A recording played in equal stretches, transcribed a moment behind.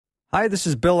Hi, this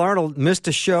is Bill Arnold. Missed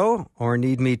a show or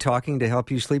need me talking to help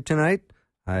you sleep tonight?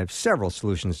 I have several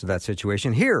solutions to that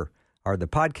situation. Here are the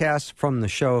podcasts from the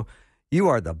show. You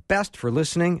are the best for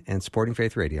listening and supporting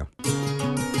Faith Radio.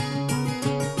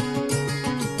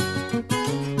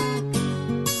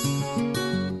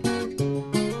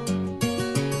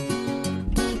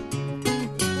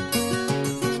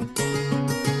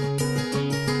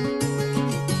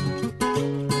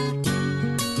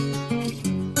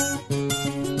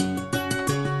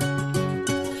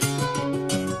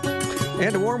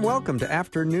 And a warm welcome to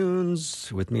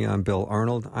Afternoons with me. I'm Bill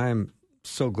Arnold. I'm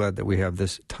so glad that we have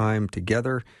this time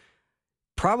together.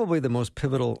 Probably the most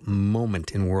pivotal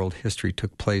moment in world history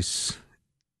took place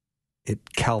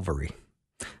at Calvary.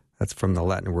 That's from the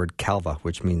Latin word calva,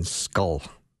 which means skull.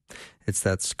 It's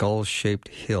that skull-shaped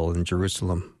hill in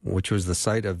Jerusalem, which was the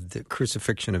site of the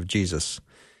crucifixion of Jesus.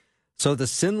 So the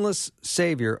sinless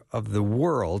Savior of the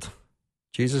world,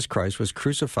 Jesus Christ, was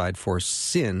crucified for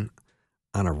sin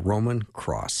on a Roman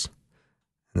cross.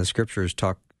 And the scriptures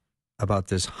talk about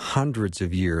this hundreds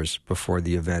of years before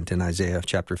the event in Isaiah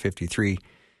chapter 53.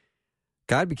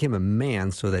 God became a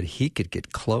man so that he could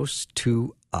get close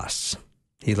to us.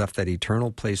 He left that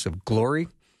eternal place of glory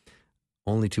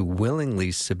only to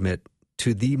willingly submit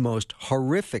to the most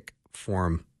horrific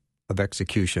form of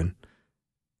execution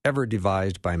ever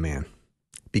devised by man,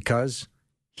 because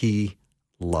he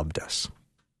loved us.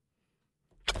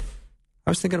 I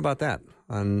was thinking about that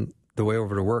on the way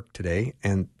over to work today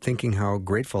and thinking how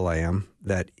grateful I am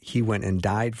that he went and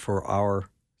died for our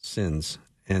sins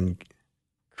and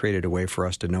created a way for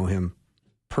us to know him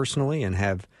personally and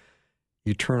have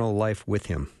eternal life with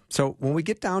him. So when we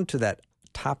get down to that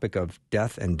topic of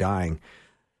death and dying,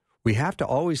 we have to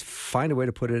always find a way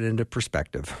to put it into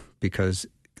perspective, because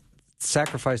the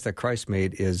sacrifice that Christ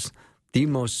made is the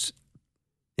most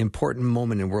important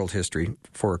moment in world history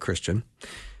for a Christian.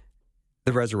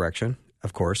 The resurrection,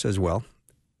 of course, as well.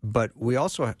 But we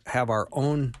also have our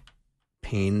own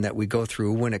pain that we go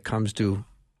through when it comes to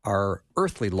our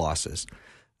earthly losses.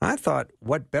 I thought,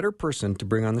 what better person to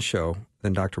bring on the show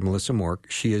than Dr. Melissa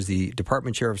Mork? She is the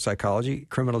Department Chair of Psychology,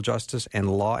 Criminal Justice, and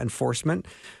Law Enforcement.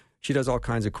 She does all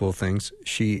kinds of cool things.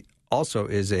 She also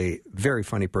is a very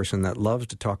funny person that loves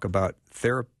to talk about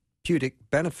therapeutic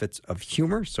benefits of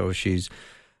humor. So she's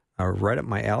right up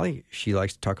my alley. She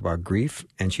likes to talk about grief,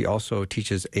 and she also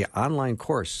teaches an online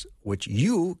course, which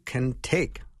you can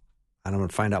take. And I'm going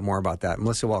to find out more about that.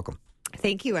 Melissa, welcome.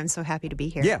 Thank you. I'm so happy to be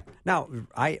here. Yeah. Now,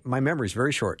 my memory is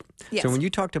very short. Yes. So when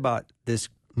you talked about this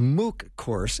MOOC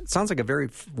course, it sounds like a very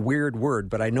weird word,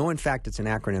 but I know, in fact, it's an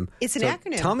acronym. It's an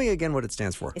acronym. Tell me again what it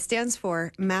stands for. It stands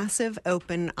for Massive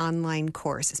Open Online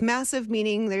Course. It's massive,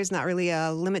 meaning there's not really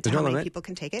a limit to how many people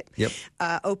can take it. Yep.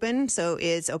 Open, so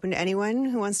it's open to anyone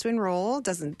who wants to enroll.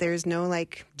 There's no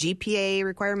GPA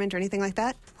requirement or anything like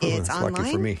that. It's online.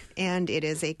 Lucky for me. And it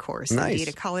is a course, nice. Indeed,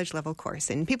 a college-level course.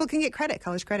 And people can get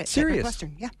college credit. Serious?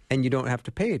 Western, yeah. And you don't have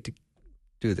to pay to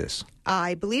do this.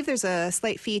 I believe there's a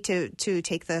slight fee to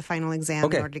take the final exam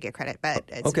in order to get credit, but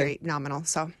it's very nominal.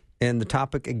 So, and the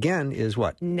topic again is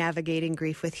what? Navigating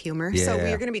grief with humor. Yeah. So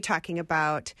we are going to be talking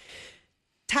about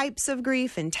types of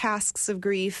grief and tasks of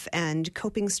grief and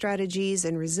coping strategies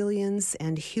and resilience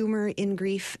and humor in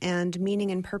grief and meaning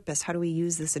and purpose. How do we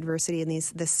use this adversity and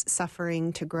this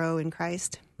suffering to grow in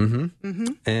Christ? Mm-hmm.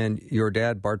 Mm-hmm. And your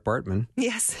dad, Bart Bartman.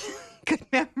 Yes. Good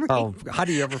memory. Oh, how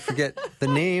do you ever forget the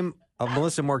name of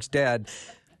Melissa Mork's dad,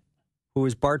 who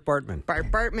is Bart Bartman?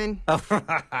 Bart Bartman.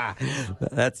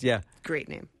 That's, yeah. Great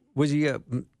name. Was he a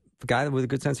guy with a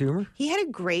good sense of humor? He had a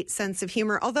great sense of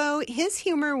humor, although his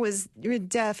humor was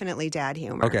definitely dad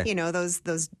humor. Okay. You know,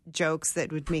 those jokes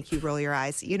that would make you roll your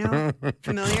eyes, you know?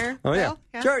 Familiar? Oh, yeah.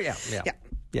 Yeah. Sure, yeah.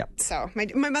 Yeah. So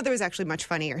my mother was actually much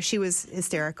funnier. She was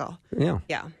hysterical. Yeah.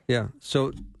 Yeah. Yeah.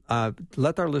 So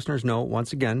let our listeners know,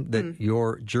 once again, that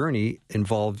your journey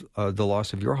involved the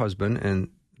loss of your husband, and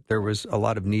there was a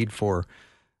lot of need for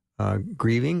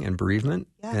grieving and bereavement,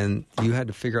 and you had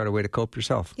to figure out a way to cope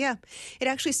yourself. Yeah. It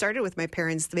actually started with my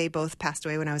parents. They both passed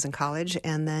away when I was in college,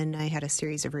 and then I had a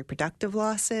series of reproductive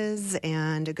losses,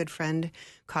 and a good friend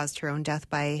caused her own death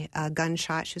by a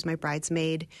gunshot. She was my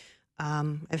bridesmaid.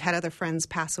 I've had other friends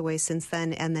pass away since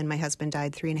then, and then my husband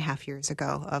died 3.5 years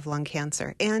ago of lung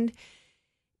cancer. And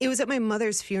it was at my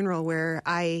mother's funeral where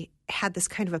I had this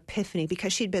kind of epiphany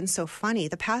because she'd been so funny.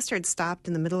 The pastor had stopped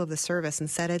in the middle of the service and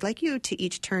said, I'd like you to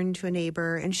each turn to a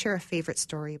neighbor and share a favorite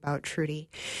story about Trudy.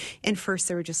 And first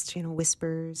there were just,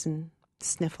 whispers and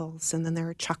sniffles, and then there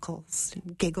were chuckles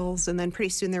and giggles, and then pretty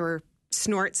soon there were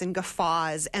snorts and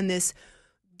guffaws, and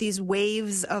these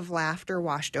waves of laughter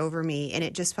washed over me, and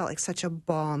it just felt like such a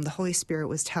balm. The Holy Spirit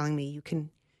was telling me, you can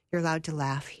You're allowed to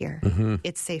laugh here. Mm-hmm.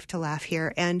 It's safe to laugh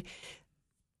here. And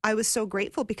I was so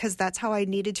grateful because that's how I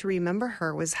needed to remember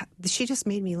her, was she just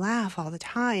made me laugh all the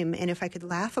time. And if I could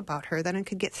laugh about her, then I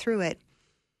could get through it.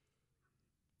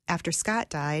 After Scott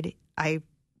died, I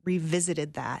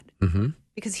revisited that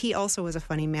because he also was a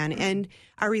funny man. And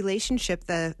our relationship,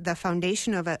 the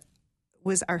foundation of it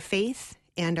was our faith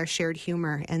and our shared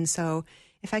humor. And so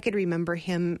if I could remember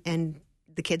him and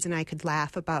the kids and I could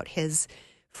laugh about his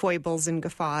foibles and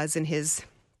guffaws and his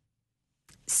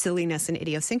silliness and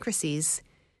idiosyncrasies,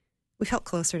 we felt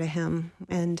closer to him,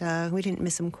 and we didn't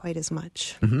miss him quite as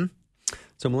much. Mm-hmm.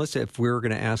 So, Melissa, if we were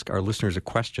going to ask our listeners a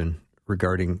question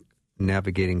regarding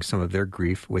navigating some of their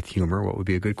grief with humor, what would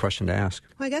be a good question to ask?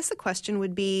 Well, I guess the question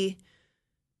would be,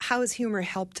 how has humor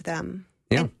helped them?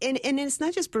 Yeah. And it's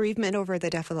not just bereavement over the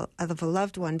death of a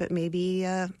loved one, but maybe,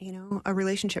 a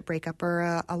relationship breakup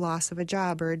or a loss of a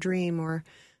job or a dream or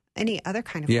any other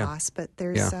kind of loss. But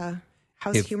there's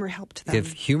how's humor helped them?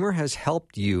 If humor has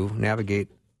helped you navigate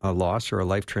a loss or a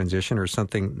life transition or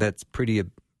something that's a pretty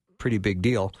big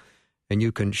deal, and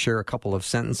you can share a couple of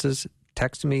sentences,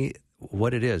 text me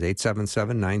what it is,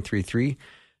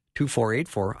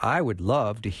 877-933-2484. I would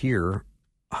love to hear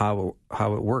how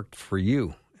it worked for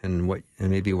you and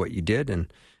maybe what you did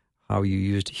and how you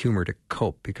used humor to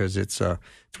cope, because it's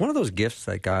one of those gifts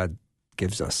that God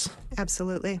gives us.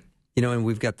 Absolutely. And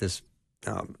we've got this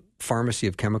pharmacy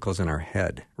of chemicals in our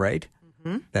head, right?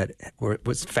 That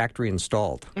was factory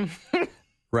installed,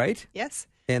 right? Yes.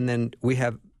 And then we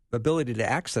have ability to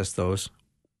access those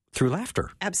through laughter.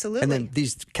 Absolutely. And then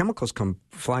these chemicals come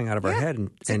flying out of our head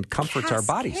and comforts our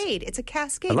bodies. It's a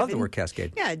cascade. I love the word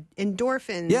cascade. Yeah,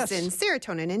 endorphins and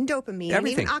serotonin and dopamine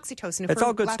Everything. and even oxytocin. It's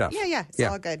all good stuff. Yeah, it's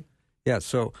all good. Yeah,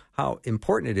 so how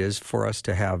important it is for us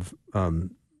to have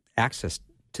access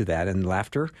to that, and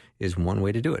laughter is one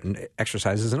way to do it, and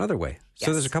exercise is another way. Yes.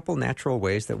 So there's a couple natural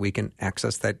ways that we can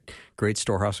access that great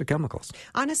storehouse of chemicals.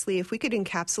 Honestly, if we could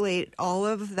encapsulate all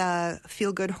of the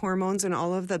feel-good hormones and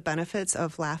all of the benefits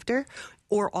of laughter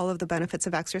or all of the benefits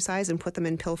of exercise and put them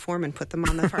in pill form and put them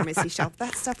on the pharmacy shelf,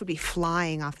 that stuff would be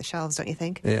flying off the shelves, don't you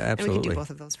think? Yeah, absolutely. And we could do both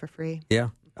of those for free.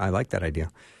 Yeah, I like that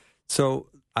idea. So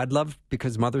I'd love,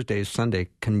 because Mother's Day is Sunday,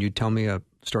 can you tell me a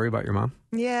story about your mom?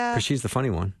 Yeah. Because she's the funny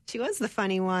one. She was the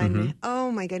funny one.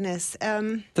 Oh, my goodness.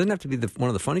 Doesn't have to be one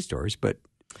of the funny stories, but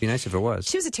it'd be nice if it was.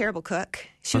 She was a terrible cook.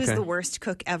 She was the worst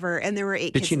cook ever, and there were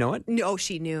 8 kids. Did she know it? No,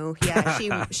 she knew.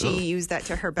 Yeah, she used that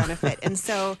to her benefit. And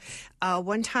so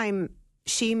one time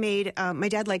she made, my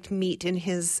dad liked meat in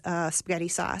his spaghetti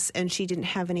sauce, and she didn't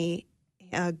have any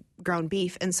ground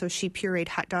beef, and so she pureed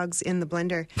hot dogs in the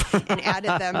blender and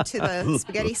added them to the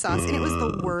spaghetti sauce, and it was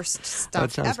the worst stuff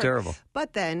That sounds ever. terrible.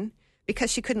 But then,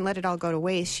 because she couldn't let it all go to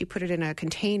waste, she put it in a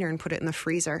container and put it in the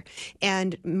freezer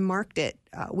and marked it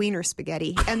wiener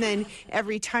spaghetti. And then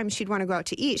every time she'd want to go out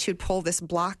to eat, she would pull this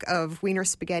block of wiener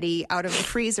spaghetti out of the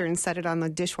freezer and set it on the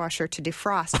dishwasher to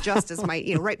defrost, just as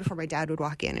right before my dad would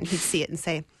walk in, and he'd see it and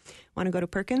say, "Want to go to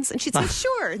Perkins?" And she'd say,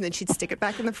 "Sure." And then she'd stick it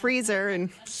back in the freezer. And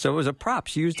so it was a prop.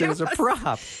 She used it as a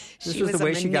prop. This was the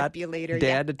way she got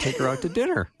Dad to take her out to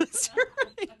dinner. That's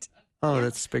right. Oh,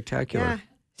 that's spectacular. Yeah.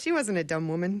 She wasn't a dumb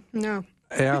woman. No.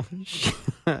 Yeah.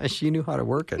 She knew how to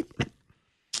work it.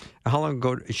 How long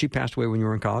ago? She passed away when you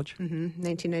were in college?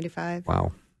 1995.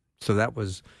 Wow. So that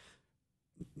was,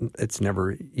 it's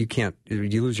never,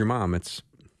 you lose your mom.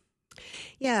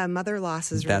 Yeah, mother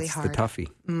loss is really hard. That's the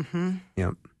toughie. Mm-hmm.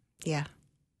 Yep. Yeah.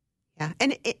 Yeah.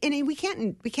 And we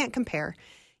can't compare.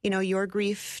 Your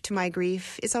grief to my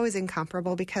grief. It's always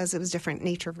incomparable because it was different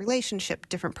nature of relationship,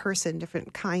 different person,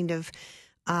 different kind of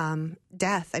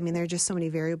death. I mean, there are just so many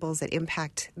variables that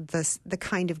impact the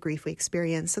kind of grief we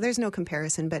experience. So there's no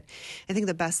comparison. But I think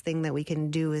the best thing that we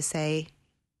can do is say,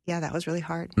 yeah, that was really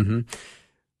hard. Mm-hmm.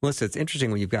 Melissa, it's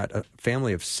interesting when you've got a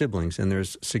family of siblings and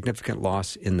there's significant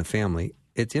loss in the family.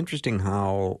 It's interesting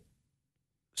how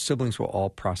siblings will all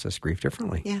process grief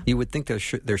differently. Yeah. You would think there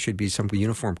should be some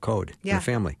uniform code in the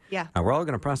family. Yeah. Now, we're all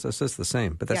going to process this the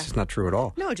same, but that's just not true at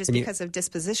all. No, just because of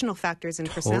dispositional factors and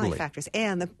personality factors.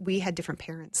 And we had different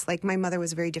parents. Like my mother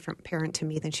was a very different parent to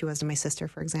me than she was to my sister,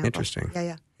 for example. Interesting.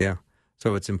 Yeah.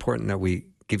 So it's important that we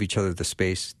give each other the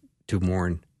space to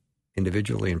mourn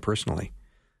individually and personally.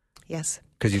 Yes.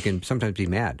 Because you can sometimes be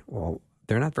mad. Well,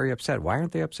 they're not very upset. Why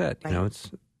aren't they upset? Right.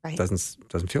 It Right.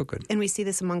 doesn't feel good. And we see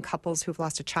this among couples who've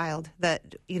lost a child,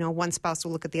 that, one spouse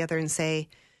will look at the other and say,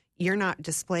 "You're not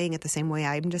displaying it the same way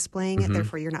I'm displaying it,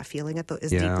 therefore you're not feeling it as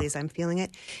deeply as I'm feeling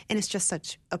it." And it's just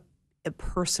such a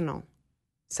personal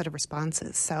set of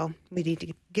responses. So we need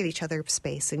to give each other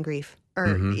space and grief,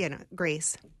 or,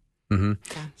 grace. Mm-hmm.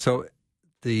 Yeah. So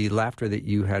the laughter that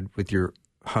you had with your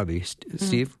hubby,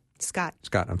 Steve, Scott,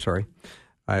 I'm sorry.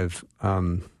 I've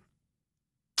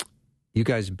you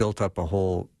guys built up a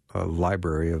whole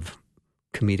library of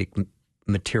comedic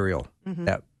material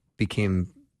that became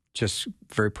just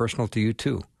very personal to you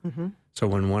too. Mm-hmm. So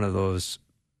when one of those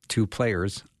two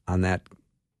players on that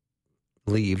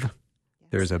leave,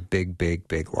 there's a big, big,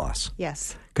 big loss.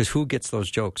 Yes. Because who gets those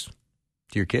jokes?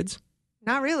 Do your kids?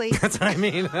 Not really. That's what I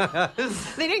mean.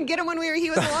 They didn't get him when he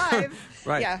was alive.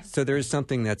 Right. Yeah. So there is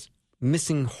something that's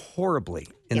missing horribly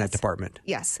in that department.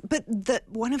 Yes. But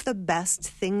one of the best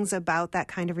things about that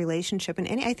kind of relationship, and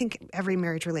I think every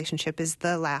marriage relationship, is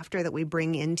the laughter that we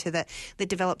bring into that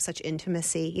develops such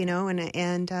intimacy, you know,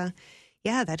 and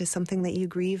that is something that you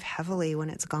grieve heavily when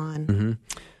it's gone. Mm-hmm.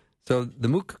 So the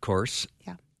MOOC course,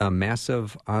 a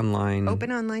massive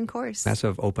open online course.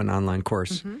 Massive open online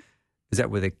course. Mm-hmm. Is that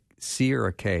with a C or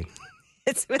a K?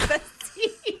 It's with a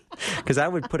C. Because I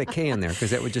would put a K in there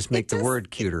because that would just make the word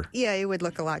cuter. Yeah, it would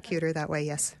look a lot cuter that way,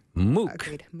 yes. MOOC.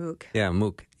 Agreed. MOOC. Yeah,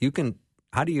 MOOC.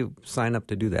 How do you sign up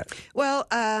to do that? Well,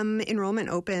 enrollment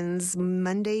opens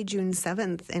Monday, June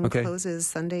 7th and closes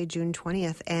Sunday, June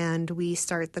 20th. And we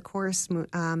start the course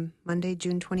Monday,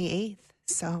 June 28th.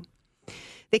 So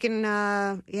they can,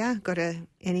 go to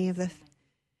any of the...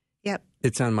 Yep.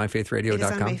 It's on myfaithradio.com. It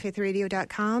is on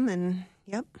myfaithradio.com, and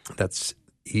yep. That's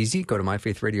easy. Go to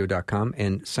myfaithradio.com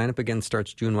and sign up again.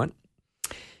 Starts June what?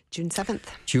 June 7th.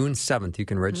 June 7th. You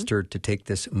can register to take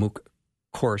this MOOC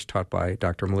course taught by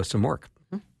Dr. Melissa Mork,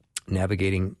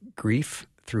 Navigating Grief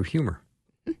Through Humor.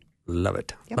 Love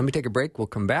it. Yep. Let me take a break. We'll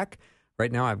come back.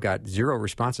 Right now, I've got 0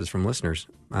 responses from listeners.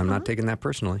 I'm not taking that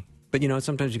personally. But,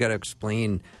 sometimes you got to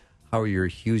explain how you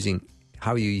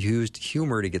used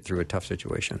humor to get through a tough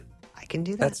situation. I can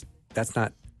do that. That's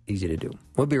not easy to do.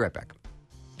 We'll be right back.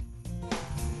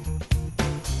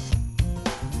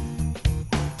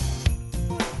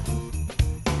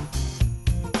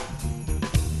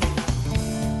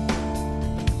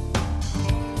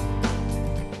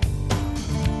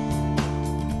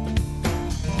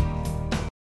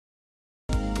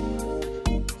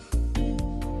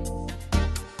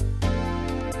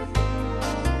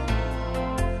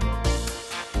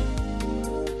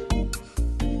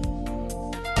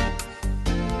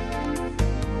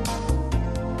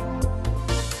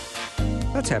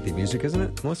 That's happy music, isn't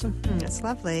it, Melissa? It's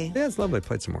lovely. Yeah, it's lovely. I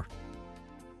played some more.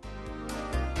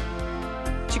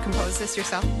 Did you compose this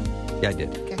yourself? Yeah, I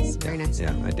did. Yes, very nice.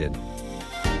 Yeah, I did.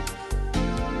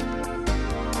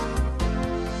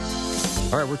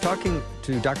 All right, we're talking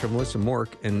to Dr. Melissa Mork,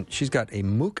 and she's got a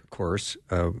MOOC course,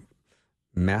 a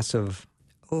massive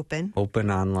open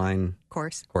online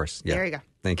course. Yeah. There you go.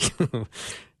 Thank you.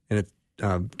 And it's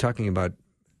talking about,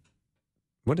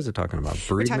 what is it talking about?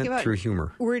 Bereavement through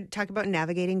humor. We're talking about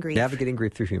navigating grief. Navigating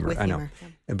grief through humor. I know. Humor.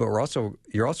 Yeah. But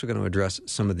you're also going to address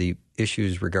some of the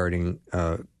issues regarding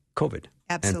COVID.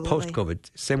 Absolutely. And post-COVID.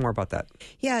 Say more about that.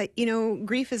 Yeah,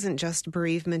 grief isn't just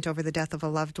bereavement over the death of a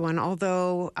loved one,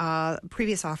 although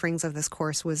previous offerings of this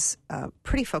course was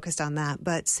pretty focused on that.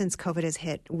 But since COVID has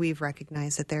hit, we've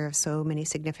recognized that there are so many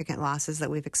significant losses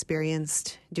that we've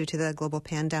experienced due to the global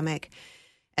pandemic.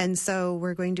 And so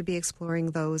we're going to be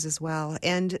exploring those as well.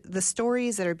 And the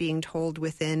stories that are being told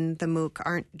within the MOOC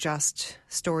aren't just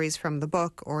stories from the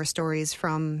book or stories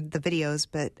from the videos,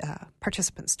 but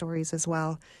participant stories as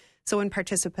well. So when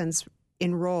participants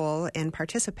enroll and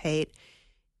participate,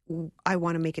 I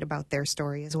want to make it about their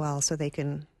story as well so they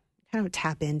can kind of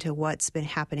tap into what's been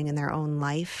happening in their own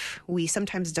life. We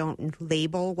sometimes don't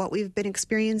label what we've been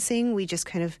experiencing. We just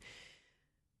kind of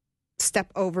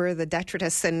step over the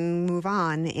detritus and move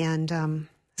on. And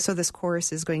so this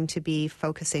course is going to be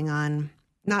focusing on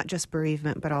not just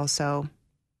bereavement, but also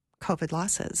COVID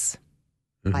losses,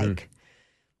 like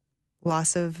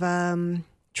loss of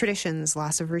traditions,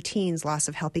 loss of routines, loss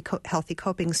of healthy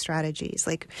coping strategies.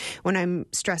 Like when I'm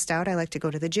stressed out, I like to go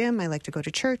to the gym. I like to go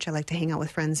to church. I like to hang out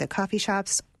with friends at coffee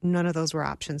shops. None of those were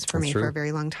options for me for a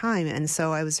very long time. And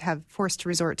so I was forced to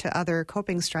resort to other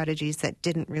coping strategies that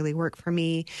didn't really work for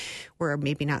me, were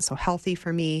maybe not so healthy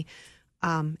for me.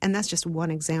 And that's just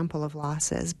one example of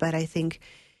losses. But I think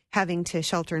having to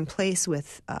shelter in place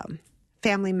with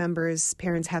family members,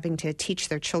 parents having to teach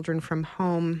their children from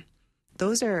home,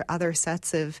 those are other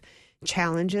sets of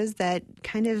challenges that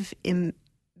kind of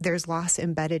there's loss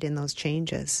embedded in those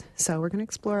changes. So we're going to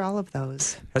explore all of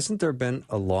those. Hasn't there been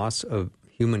a loss of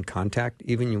human contact?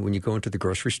 Even when you go into the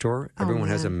grocery store, everyone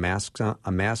has a mask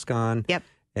on. Yep.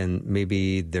 And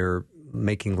maybe they're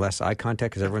making less eye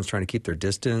contact because everyone's trying to keep their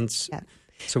distance. Yep.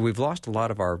 So we've lost a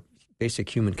lot of our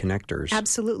basic human connectors.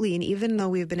 Absolutely. And even though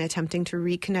we've been attempting to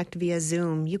reconnect via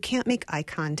Zoom, you can't make eye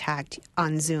contact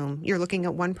on Zoom. You're looking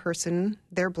at one person,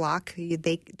 their block.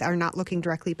 They are not looking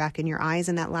directly back in your eyes.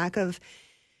 And that lack of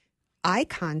eye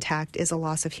contact is a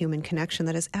loss of human connection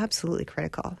that is absolutely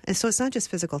critical. And so it's not just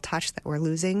physical touch that we're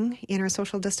losing in our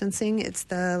social distancing. It's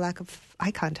the lack of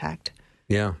eye contact.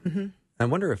 Yeah. Mm-hmm. I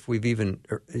wonder if we've even,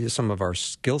 some of our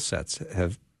skill sets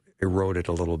have eroded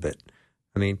a little bit.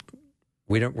 I mean,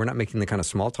 we're not making the kind of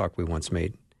small talk we once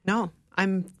made. No,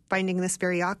 I'm finding this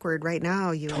very awkward right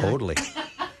now. Totally.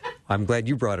 I'm glad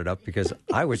you brought it up because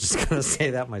I was just going to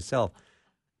say that myself.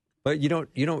 But you don't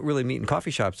really meet in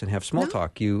coffee shops and have small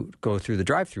talk. You go through the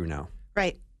drive-through now.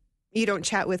 Right. You don't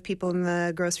chat with people in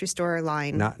the grocery store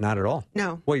line. Not at all.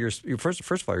 No. Well, you're first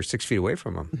of all, you're 6 feet away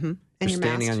from them. Mm-hmm. And you're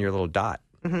standing on your little dot.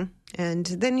 Mm-hmm. And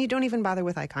then you don't even bother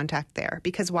with eye contact there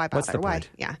because why bother? What's the point?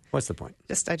 Yeah. What's the point?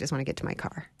 I just want to get to my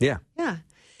car. Yeah. Yeah.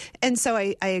 And so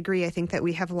I agree. I think that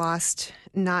we have lost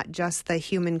not just the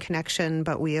human connection,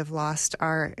 but we have lost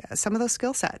some of those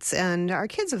skill sets. And our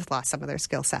kids have lost some of their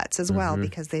skill sets as well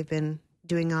because they've been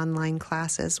doing online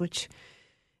classes, which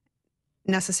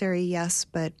necessary, yes,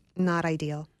 but not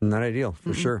ideal. Not ideal,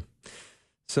 for sure.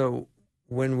 So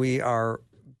when we are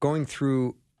going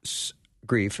through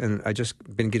grief, and I just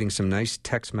been getting some nice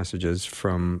text messages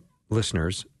from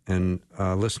listeners, and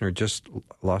a listener just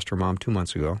lost her mom 2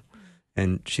 months ago.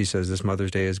 And she says this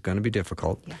Mother's Day is going to be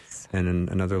difficult. Yes. And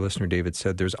another listener, David,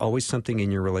 said there's always something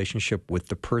in your relationship with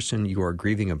the person you are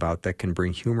grieving about that can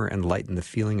bring humor and lighten the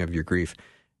feeling of your grief.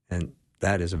 And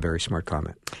that is a very smart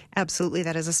comment. Absolutely,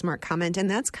 that is a smart comment. And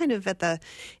that's kind of at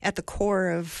the core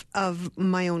of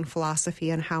my own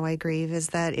philosophy and how I grieve is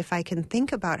that if I can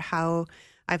think about how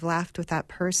I've laughed with that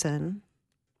person,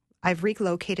 I've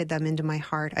relocated them into my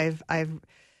heart. I've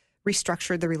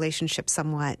restructured the relationship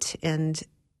somewhat, and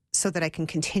so that I can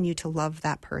continue to love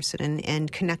that person and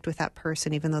connect with that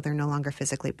person even though they're no longer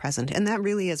physically present. And that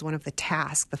really is one of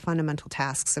the fundamental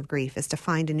tasks of grief, is to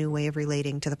find a new way of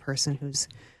relating to the person who's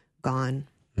gone.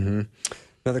 Mm-hmm.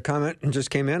 Another comment just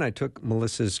came in. I took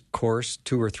Melissa's course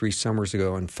 2 or 3 summers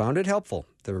ago and found it helpful.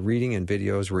 The reading and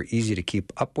videos were easy to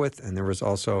keep up with, and there was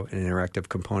also an interactive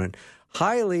component.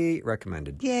 Highly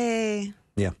recommended. Yay.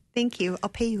 Yeah. Thank you. I'll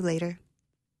pay you later.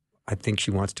 I think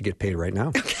she wants to get paid right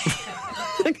now.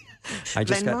 I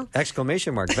just Venmo? got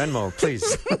exclamation mark, Venmo,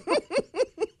 please.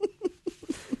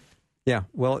 Yeah,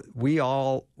 well, we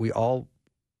all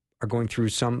are going through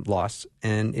some loss,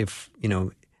 and if,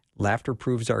 laughter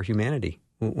proves our humanity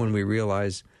when we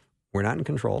realize we're not in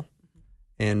control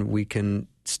and we can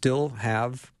still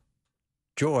have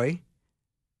joy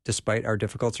despite our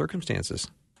difficult circumstances.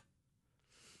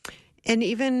 And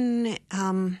even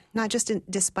not just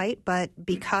despite, but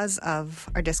because of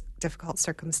our difficult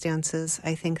circumstances,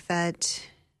 I think that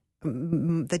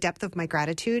the depth of my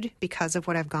gratitude because of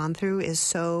what I've gone through is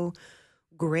so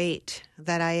great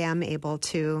that I am able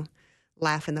to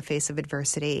laugh in the face of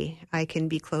adversity. I can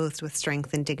be clothed with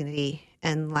strength and dignity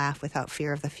and laugh without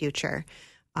fear of the future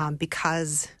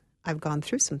because I've gone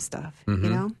through some stuff,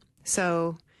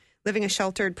 So living a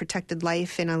sheltered, protected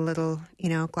life in a little,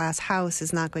 glass house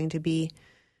is not going to be,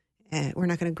 we're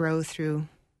not going to grow through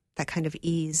that kind of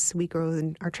ease. We grow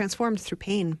and are transformed through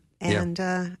pain. And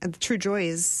the true joy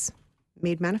is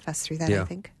made manifest through that, I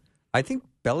think. I think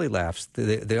belly laughs,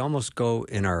 they almost go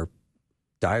in our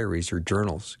diaries or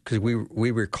journals because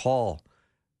we recall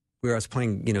where I was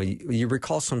playing, you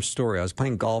recall some story. I was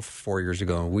playing golf 4 years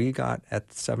ago, and we got at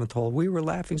the 7th hole. We were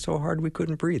laughing so hard we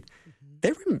couldn't breathe.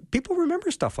 People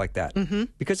remember stuff like that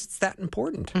because it's that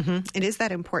important. Mm-hmm. It is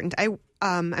that important.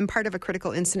 I'm part of a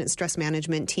critical incident stress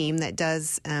management team that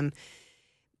does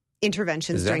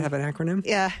interventions. Does that have an acronym?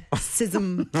 Yeah,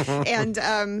 SISM. And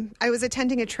I was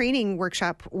attending a training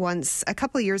workshop once, a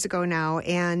couple of years ago now,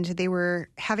 and they were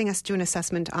having us do an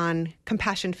assessment on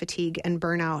compassion fatigue and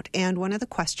burnout. And one of the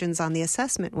questions on the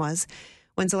assessment was,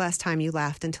 when's the last time you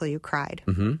laughed until you cried?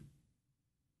 Mm-hmm.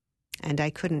 And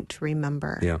I couldn't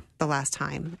remember the last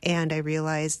time. And I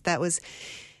realized that was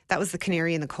the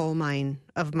canary in the coal mine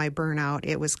of my burnout.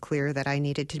 It was clear that I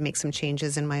needed to make some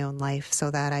changes in my own life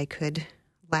so that I could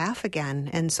laugh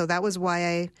again. And so that was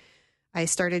why I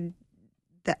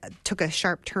took a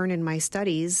sharp turn in my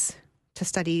studies to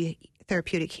study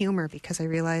therapeutic humor, because I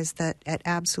realized that it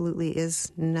absolutely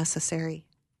is necessary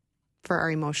for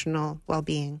our emotional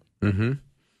well-being. Mm-hmm.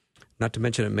 Not to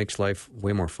mention it makes life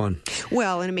way more fun.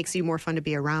 Well, and it makes you more fun to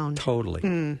be around. Totally.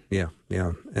 Mm. Yeah.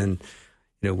 And,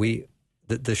 I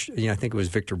think it was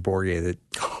Victor Bourdieu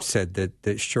that said that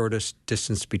the shortest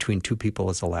distance between two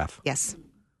people is a laugh. Yes.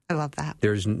 I love that.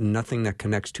 There's nothing that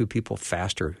connects two people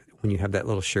faster when you have that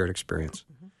little shared experience.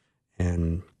 Mm-hmm.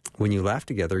 And when you laugh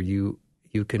together, you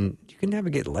can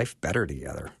navigate life better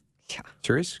together. Yeah.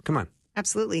 Serious? Come on.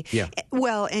 Absolutely. Yeah.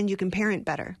 Well, and you can parent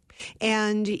better,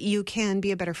 and you can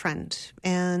be a better friend,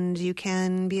 and you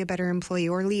can be a better employee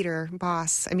or leader,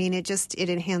 boss. I mean, it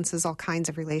enhances all kinds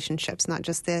of relationships, not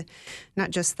just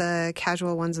the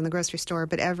casual ones in the grocery store,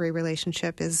 but every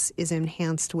relationship is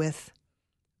enhanced with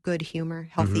good humor,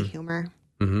 healthy humor,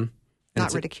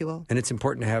 not ridicule. And it's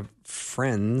important to have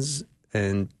friends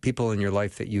and people in your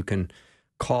life that you can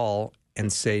call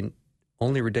and say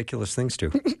only ridiculous things to.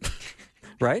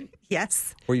 Right?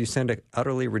 Yes. Or you send an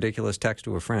utterly ridiculous text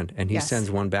to a friend, and he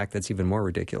sends one back that's even more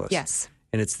ridiculous. Yes.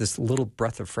 And it's this little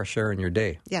breath of fresh air in your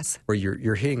day. Yes. Where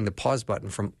you're hitting the pause button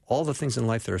from all the things in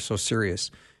life that are so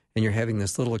serious, and you're having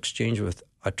this little exchange with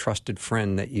a trusted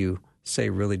friend that you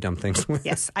say really dumb things with.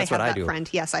 Yes, That's I have what that I do. friend.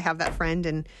 Yes, I have that friend,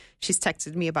 and she's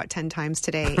texted me about 10 times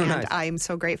today, and Nice. I'm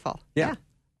so grateful. Yeah.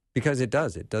 Because it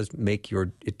does make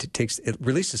it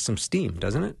releases some steam,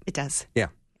 doesn't it? It does. Yeah.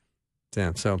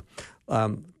 So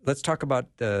let's talk about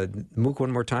MOOC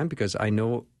one more time, because I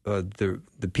know the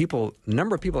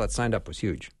number of people that signed up was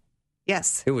huge.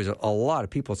 Yes. It was a lot of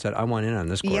people said, I want in on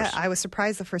this course. Yeah, I was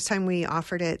surprised the first time we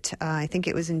offered it. I think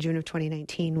it was in June of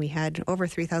 2019. We had over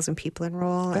 3,000 people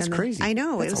enroll. That's crazy. I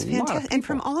know. That's it was a lot of fantastic. And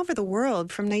from people. all over the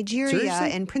world, from Nigeria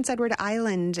Seriously? and Prince Edward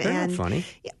Island. They're and not funny.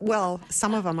 Well,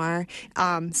 some of them are.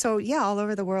 So, yeah, all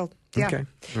over the world. Yeah. Okay.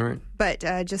 All right.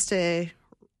 But just to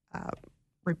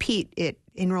repeat,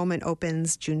 enrollment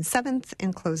opens June 7th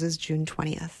and closes June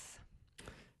 20th.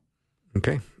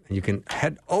 Okay. And you can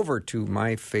head over to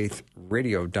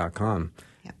myfaithradio.com.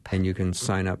 Yep. And you can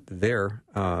sign up there.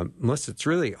 Melissa, it's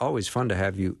really always fun to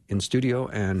have you in studio,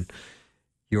 and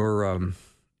your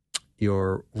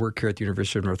work here at the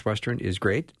University of Northwestern is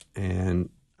great. And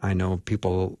I know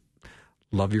people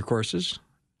love your courses.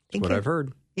 That's what I've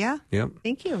heard. Yeah. Yep.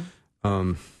 Thank you.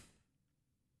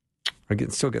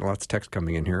 Still getting lots of text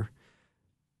coming in here.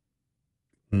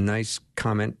 Nice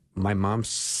comment. My mom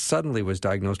suddenly was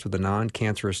diagnosed with a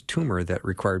non-cancerous tumor that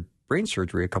required brain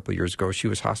surgery a couple of years ago. She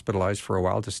was hospitalized for a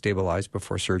while to stabilize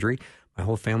before surgery. My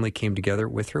whole family came together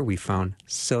with her. We found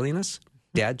silliness,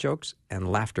 dad jokes, and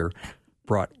laughter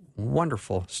brought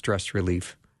wonderful stress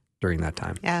relief during that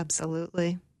time.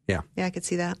 Absolutely. Yeah. Yeah, I could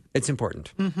see that. It's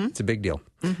important. Mm-hmm. It's a big deal.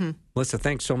 Mm-hmm. Melissa,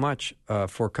 thanks so much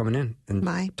for coming in and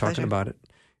talking pleasure. about it.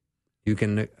 You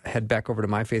can head back over to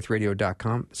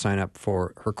myfaithradio.com, sign up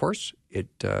for her course.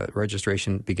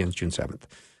 Registration begins June 7th.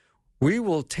 We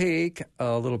will take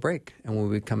a little break, and when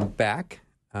we come back,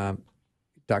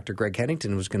 Dr. Greg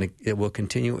Headington will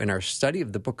continue in our study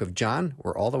of the book of John.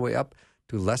 We're all the way up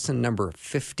to lesson number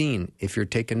 15 if you're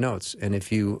taking notes. And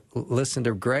if you listen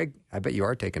to Greg, I bet you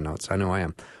are taking notes. I know I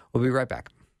am. We'll be right back.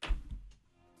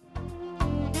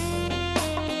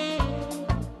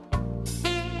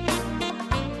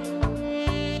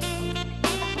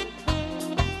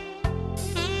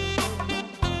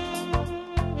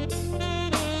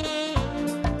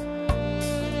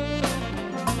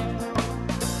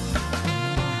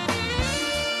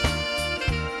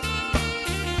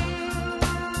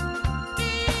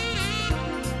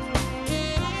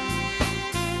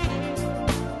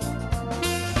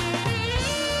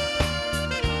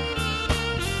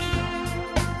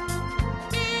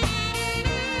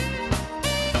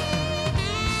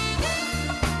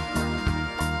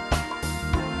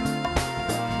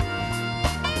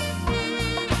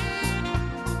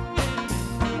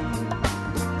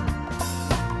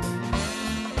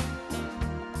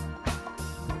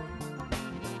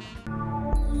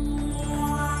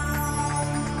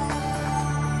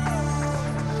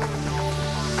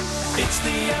 It's the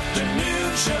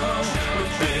afternoon show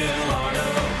with Bill Arno.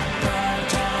 Prime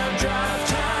time, drive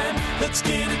time. Let's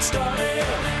get it started.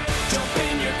 Jump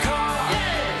in your car.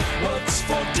 Yeah. What's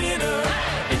for dinner?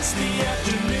 Hey. It's the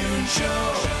afternoon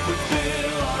show with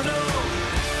Bill Arno.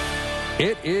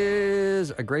 It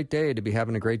is a great day to be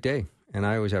having a great day. And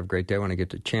I always have a great day when I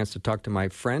get the chance to talk to my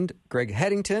friend, Greg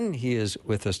Headington. He is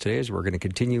with us today as we're going to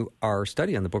continue our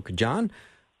study on the book of John.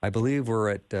 I believe we're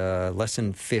at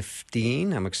lesson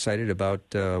 15. I'm excited about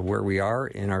where we are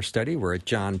in our study. We're at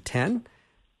John 10.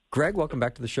 Greg, welcome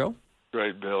back to the show.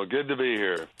 Great, Bill. Good to be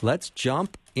here. Let's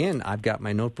jump in. I've got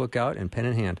my notebook out and pen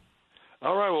in hand.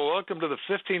 All right, well, welcome to the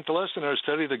 15th lesson in our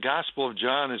study. The Gospel of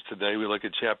John is today. We look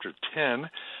at chapter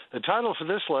 10. The title for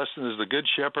this lesson is The Good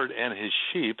Shepherd and His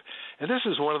Sheep, and this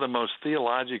is one of the most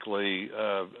theologically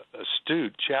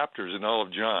astute chapters in all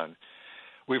of John.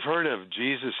 We've heard of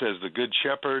Jesus as the Good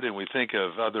Shepherd, and we think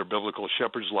of other biblical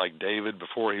shepherds like David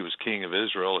before he was king of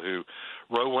Israel, who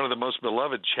wrote one of the most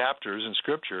beloved chapters in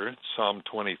Scripture, Psalm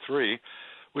 23,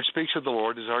 which speaks of the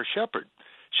Lord as our shepherd.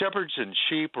 Shepherds and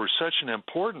sheep were such an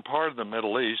important part of the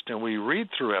Middle East, and we read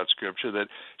throughout Scripture that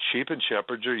sheep and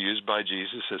shepherds are used by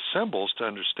Jesus as symbols to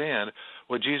understand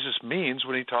what Jesus means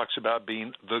when he talks about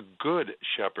being the good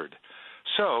shepherd.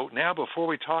 So now before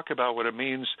we talk about what it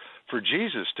means for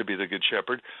Jesus to be the good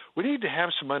shepherd, we need to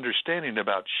have some understanding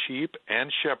about sheep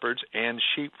and shepherds and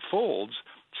sheepfolds.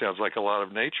 Sounds like a lot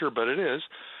of nature, but it is,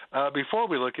 before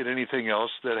we look at anything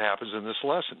else that happens in this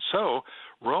lesson. So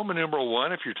Roman numeral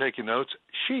 1, if you're taking notes,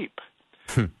 sheep.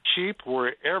 Sheep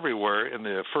were everywhere in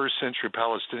the first century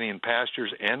Palestinian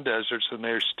pastures and deserts, and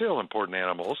they're still important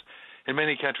animals in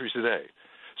many countries today.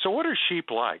 So what are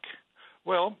sheep like?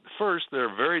 Well, first,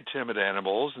 they're very timid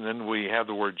animals, and then we have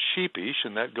the word sheepish,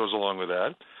 and that goes along with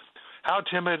that. How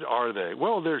timid are they?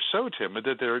 Well, they're so timid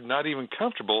that they're not even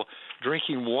comfortable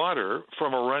drinking water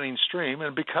from a running stream,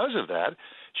 and because of that,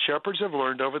 shepherds have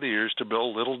learned over the years to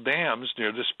build little dams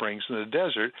near the springs in the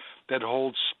desert that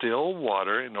hold still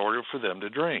water in order for them to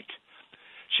drink.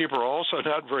 Sheep are also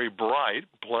not very bright,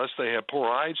 plus they have poor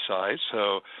eyesight,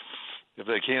 so if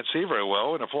they can't see very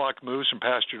well, when a flock moves from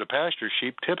pasture to pasture,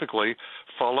 sheep typically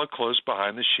follow close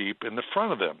behind the sheep in the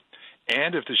front of them.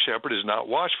 And if the shepherd is not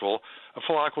watchful, a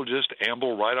flock will just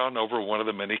amble right on over one of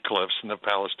the many cliffs in the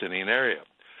Palestinian area.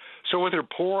 So with their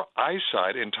poor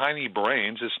eyesight and tiny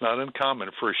brains, it's not uncommon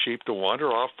for a sheep to wander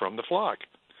off from the flock.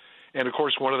 And, of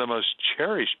course, one of the most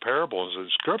cherished parables in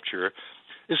Scripture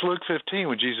is Luke 15,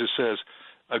 when Jesus says,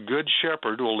 "A good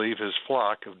shepherd will leave his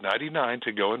flock of 99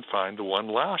 to go and find the one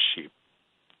lost sheep."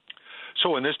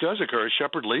 So when this does occur, a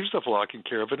shepherd leaves the flock in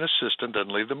care of an assistant,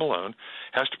 doesn't leave them alone,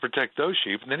 has to protect those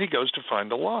sheep, and then he goes to find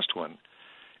the lost one.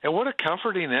 And what a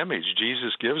comforting image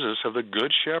Jesus gives us of the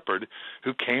good shepherd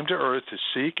who came to earth to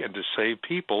seek and to save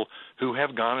people who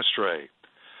have gone astray.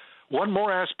 One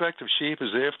more aspect of sheep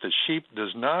is if the sheep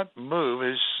does not move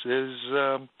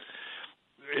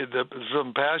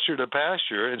from pasture to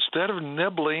pasture, instead of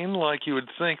nibbling like you would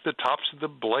think the tops of the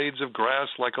blades of grass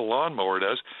like a lawnmower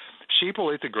does, sheep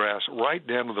will eat the grass right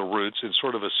down to the roots in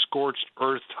sort of a scorched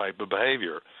earth type of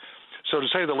behavior. So to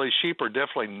say the least, sheep are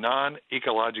definitely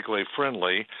non-ecologically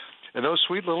friendly, and those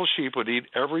sweet little sheep would eat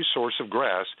every source of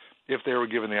grass if they were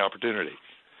given the opportunity.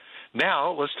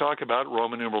 Now, let's talk about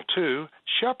Roman numeral 2,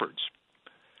 shepherds.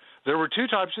 There were two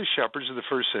types of shepherds in the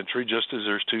first century, just as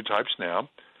there's two types now.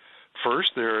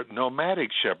 First, there are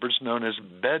nomadic shepherds known as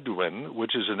Bedouin,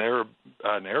 which is an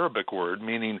Arabic word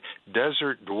meaning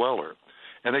desert dweller.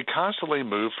 And they constantly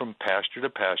move from pasture to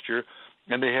pasture,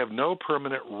 and they have no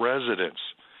permanent residence.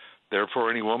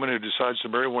 Therefore, any woman who decides to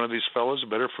marry one of these fellows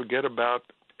better forget about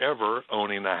ever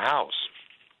owning a house.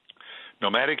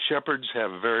 Nomadic shepherds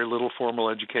have very little formal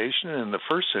education, and in the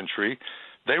first century,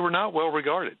 they were not well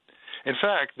regarded. In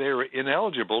fact, they were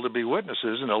ineligible to be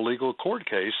witnesses in a legal court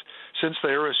case since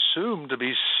they are assumed to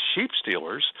be sheep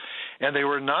stealers, and they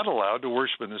were not allowed to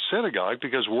worship in the synagogue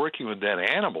because working with dead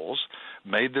animals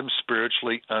made them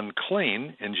spiritually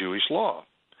unclean in Jewish law.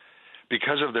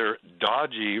 Because of their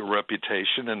dodgy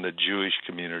reputation in the Jewish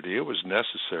community, it was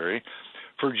necessary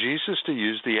for Jesus to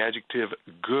use the adjective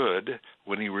good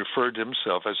when he referred to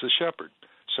himself as a shepherd.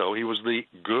 So he was the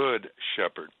good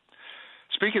shepherd.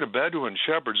 Speaking of Bedouin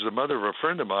shepherds, the mother of a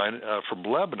friend of mine from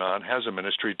Lebanon has a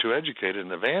ministry to educate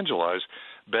and evangelize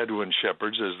Bedouin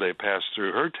shepherds as they pass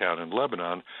through her town in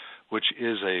Lebanon, which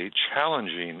is a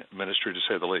challenging ministry to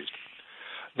say the least.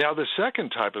 Now, the second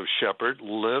type of shepherd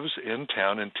lives in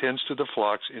town and tends to the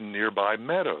flocks in nearby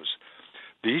meadows.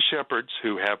 These shepherds,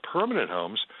 who have permanent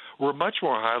homes, were much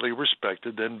more highly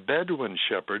respected than Bedouin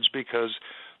shepherds because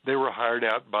they were hired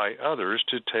out by others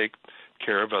to take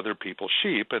care of other people's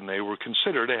sheep, and they were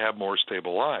considered to have more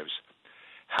stable lives.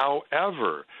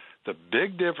 However, the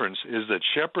big difference is that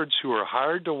shepherds who are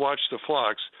hired to watch the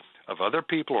flocks of other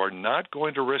people are not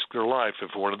going to risk their life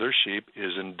if one of their sheep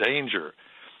is in danger.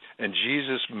 And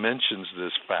Jesus mentions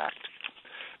this fact.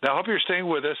 Now, I hope you're staying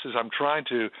with us as I'm trying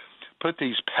to put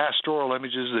these pastoral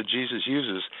images that Jesus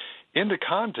uses into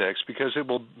context, because it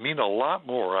will mean a lot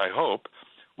more, I hope,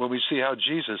 when we see how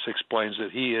Jesus explains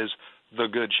that he is the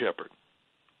good shepherd.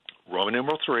 Roman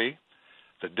numeral 3,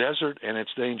 the desert and its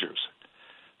dangers.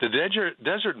 The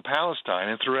desert in Palestine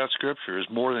and throughout Scripture is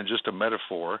more than just a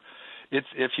metaphor.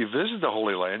 If you visit the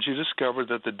Holy Lands, you discover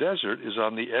that the desert is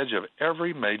on the edge of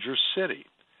every major city.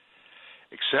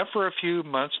 Except for a few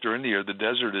months during the year, the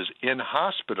desert is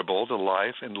inhospitable to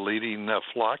life, and leading a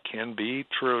flock can be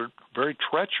very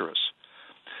treacherous.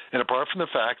 And apart from the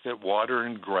fact that water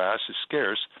and grass is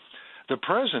scarce, the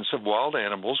presence of wild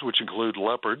animals, which include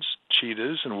leopards,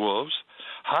 cheetahs, and wolves,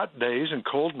 hot days and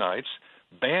cold nights,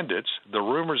 bandits, the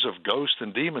rumors of ghosts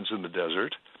and demons in the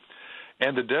desert,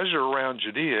 And the desert around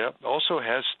Judea also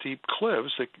has steep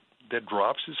cliffs that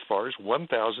drops as far as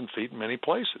 1,000 feet in many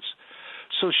places.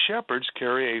 So shepherds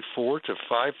carry a 4 to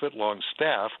 5 foot long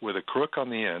staff with a crook on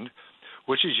the end,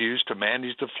 which is used to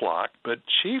manage the flock, but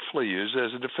chiefly used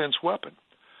as a defense weapon.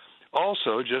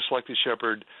 Also, just like the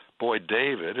shepherd boy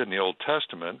David in the Old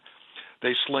Testament,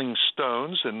 they sling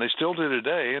stones, and they still do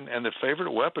today, and the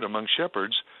favorite weapon among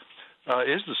shepherds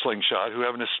is the slingshot, who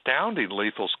have an astounding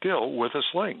lethal skill with a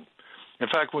sling. In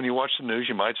fact, when you watch the news,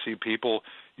 you might see people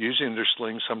using their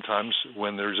slings sometimes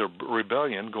when there's a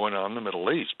rebellion going on in the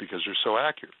Middle East because they're so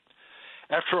accurate.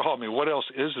 After all, I mean, what else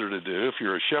is there to do if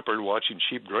you're a shepherd watching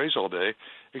sheep graze all day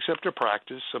except to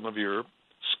practice some of your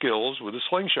skills with a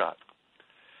slingshot?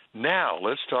 Now,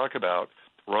 let's talk about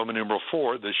Roman numeral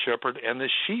 4, the shepherd and the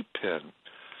sheep pen.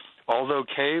 Although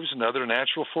caves and other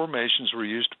natural formations were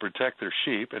used to protect their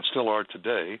sheep, and still are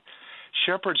today,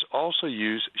 shepherds also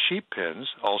use sheep pens,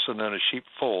 also known as sheep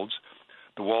folds,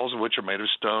 the walls of which are made of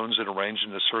stones and arranged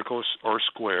in a circle or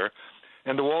square,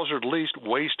 and the walls are at least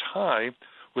waist high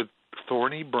with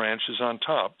thorny branches on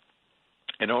top,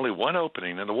 and only one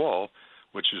opening in the wall,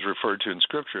 which is referred to in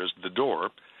Scripture as the door,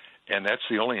 and that's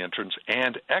the only entrance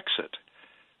and exit.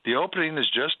 The opening is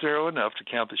just narrow enough to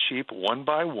count the sheep one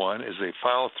by one as they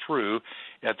file through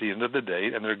at the end of the day,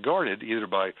 and they're guarded either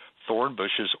by thorn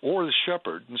bushes or the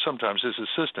shepherd, and sometimes his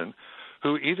assistant,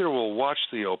 who either will watch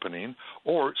the opening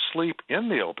or sleep in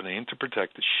the opening to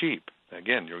protect the sheep.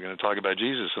 Again, you're going to talk about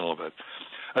Jesus in a little bit.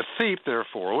 A thief,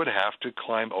 therefore, would have to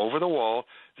climb over the wall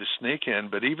to sneak in,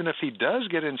 but even if he does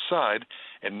get inside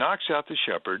and knocks out the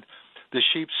shepherd, the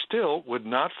sheep still would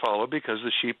not follow because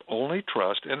the sheep only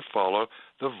trust and follow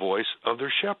the voice of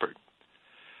their shepherd.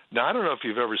 Now, I don't know if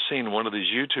you've ever seen one of these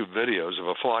YouTube videos of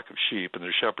a flock of sheep and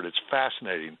their shepherd. It's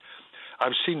fascinating.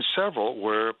 I've seen several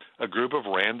where a group of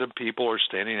random people are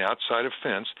standing outside a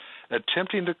fence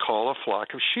attempting to call a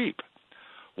flock of sheep.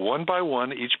 One by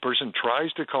one, each person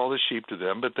tries to call the sheep to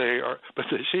them, but the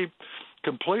sheep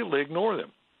completely ignore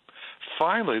them.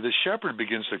 Finally, the shepherd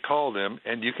begins to call them,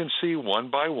 and you can see one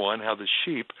by one how the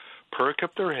sheep perk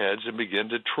up their heads and begin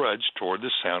to trudge toward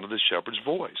the sound of the shepherd's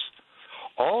voice.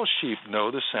 All sheep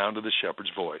know the sound of the shepherd's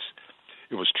voice.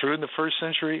 It was true in the first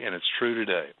century, and it's true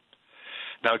today.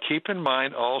 Now, keep in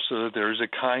mind also that there is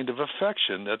a kind of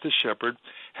affection that the shepherd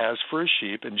has for his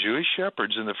sheep, and Jewish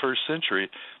shepherds in the first century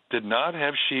did not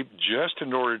have sheep just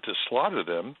in order to slaughter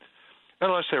them,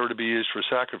 unless they were to be used for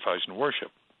sacrifice and worship.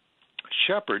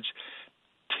 Shepherds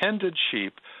tended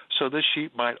sheep so the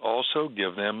sheep might also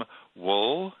give them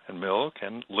wool and milk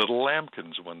and little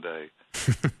lambkins one day.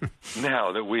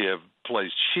 Now that we have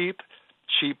placed sheep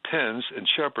pens, and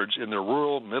shepherds in their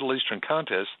rural Middle Eastern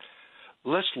context,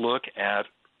 let's look at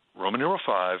Roman numeral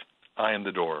 5, I am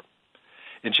the door.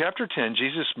 In chapter 10,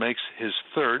 Jesus makes his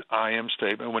third I am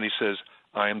statement when he says,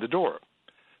 I am the door.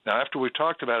 Now, after we've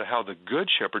talked about how the good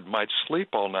shepherd might sleep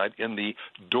all night in the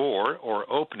door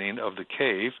or opening of the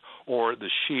cave or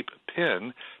the sheep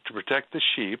pen to protect the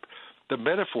sheep, the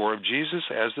metaphor of Jesus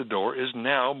as the door is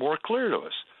now more clear to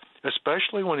us,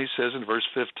 especially when he says in verse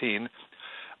 15,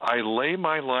 I lay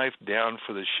my life down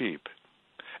for the sheep.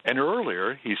 And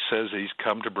earlier, he says he's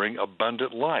come to bring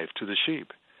abundant life to the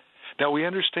sheep. Now, we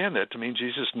understand that to mean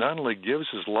Jesus not only gives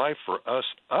his life for us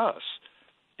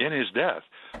in his death,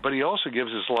 but he also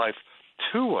gives his life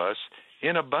to us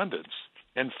in abundance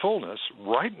and fullness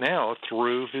right now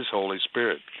through his Holy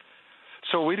Spirit.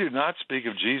 So we do not speak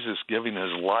of Jesus giving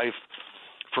his life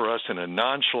for us in a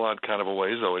nonchalant kind of a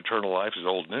way, though eternal life is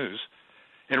old news.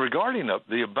 And regarding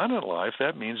the abundant life,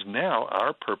 that means now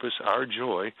our purpose, our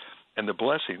joy, and the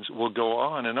blessings will go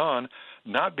on,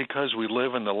 not because we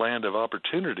live in the land of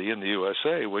opportunity in the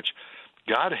USA, which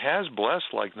God has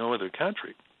blessed like no other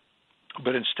country.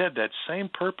 But instead, that same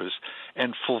purpose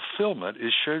and fulfillment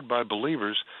is shared by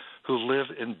believers who live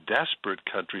in desperate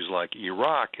countries like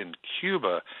Iraq and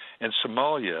Cuba and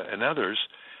Somalia and others,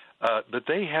 but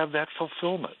they have that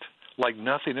fulfillment like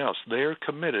nothing else. They are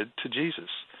committed to Jesus.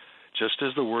 Just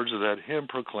as the words of that hymn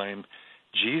proclaim,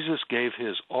 Jesus gave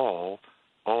his all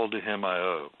to him I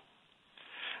owe.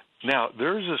 Now,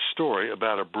 there's a story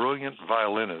about a brilliant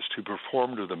violinist who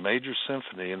performed with a major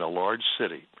symphony in a large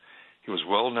city. He was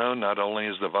well known not only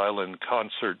as the violin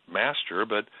concert master,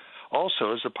 but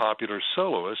also as a popular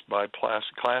soloist by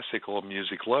classical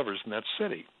music lovers in that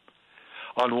city.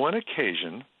 On one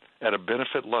occasion, at a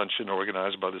benefit luncheon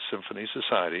organized by the Symphony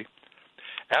Society,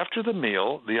 after the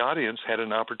meal, the audience had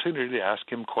an opportunity to ask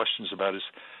him questions about his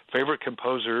favorite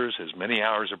composers, his many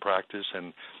hours of practice,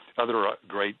 and other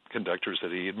great conductors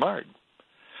that he admired.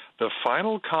 The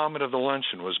final comment of the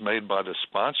luncheon was made by the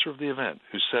sponsor of the event,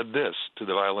 who said this to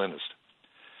the violinist,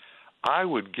 I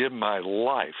would give my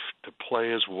life to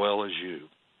play as well as you."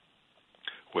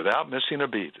 Without missing a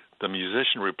beat, the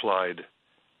musician replied,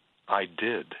 "I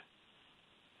did."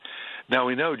 Now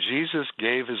we know Jesus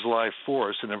gave his life for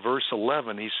us, and in verse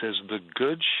 11 he says, "The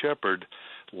good shepherd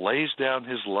lays down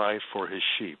his life for his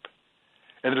sheep."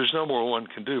 And there's no more one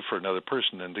can do for another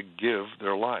person than to give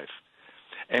their life.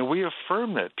 And we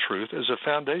affirm that truth as a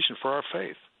foundation for our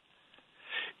faith.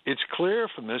 It's clear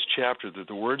from this chapter that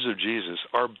the words of Jesus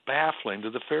are baffling to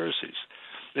the Pharisees.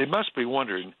 They must be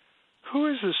wondering, who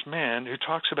is this man who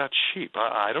talks about sheep?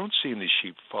 I don't see any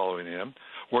sheep following him.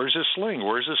 Where's his sling?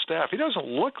 Where's his staff? He doesn't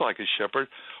look like a shepherd.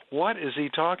 What is he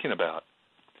talking about?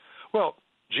 Well,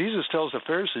 Jesus tells the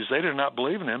Pharisees they do not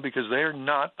believe in him because they are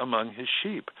not among his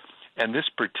sheep. And this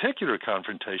particular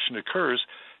confrontation occurs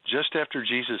just after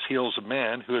Jesus heals a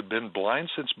man who had been blind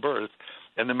since birth,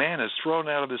 and the man is thrown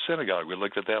out of the synagogue. We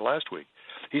looked at that last week.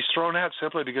 He's thrown out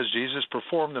simply because Jesus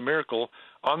performed the miracle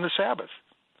on the Sabbath.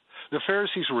 The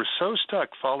Pharisees were so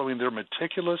stuck following their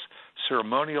meticulous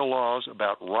ceremonial laws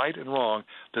about right and wrong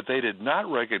that they did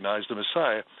not recognize the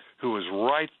Messiah who was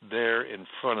right there in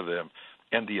front of them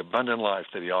and the abundant life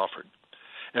that he offered.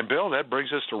 And, Bill, that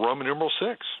brings us to Roman numeral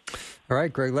 6. All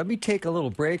right, Greg, let me take a little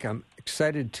break. I'm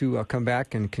excited to come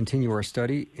back and continue our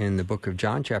study in the book of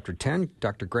John, chapter 10.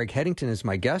 Dr. Greg Headington is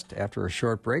my guest. After a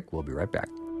short break, we'll be right back.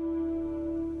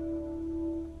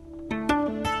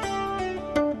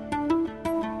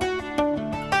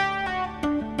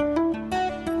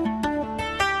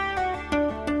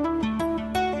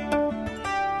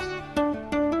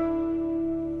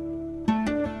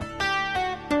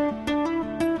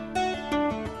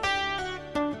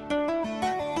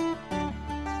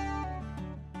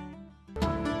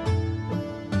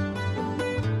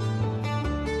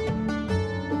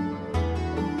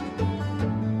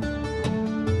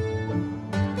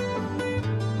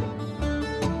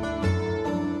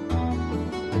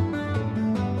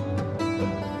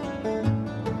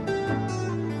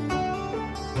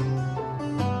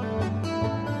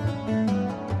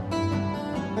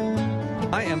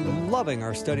 Loving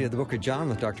our study of the book of John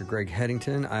with Dr. Greg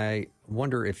Headington. I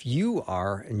wonder if you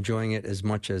are enjoying it as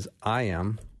much as I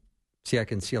am. See, I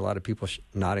can see a lot of people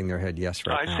nodding their head yes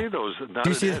right now. I see those nodded Do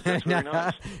you see heads. that? That's very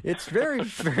nice. It's very,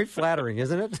 very flattering,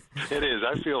 isn't it? It is.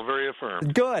 I feel very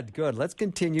affirmed. Good. Let's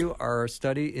continue our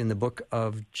study in the book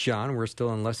of John. We're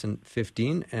still in lesson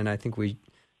 15, and I think we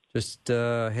just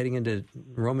heading into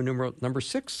Roman numeral number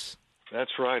 6.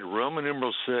 That's right, Roman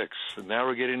numeral 6. And now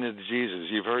we're getting into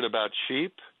Jesus. You've heard about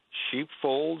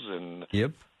sheepfolds and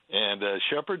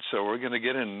shepherds, so we're going to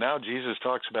get in. Now Jesus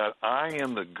talks about, I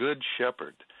am the good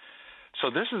shepherd. So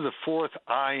this is the fourth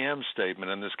I am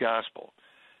statement in this gospel.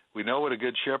 We know what a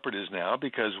good shepherd is now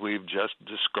because we've just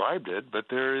described it, but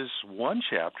there is one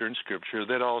chapter in Scripture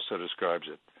that also describes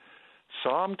it.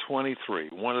 Psalm 23,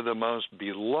 one of the most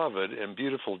beloved and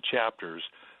beautiful chapters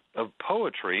of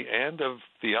poetry and of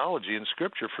theology in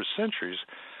Scripture for centuries,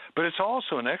 but it's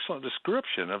also an excellent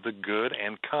description of the good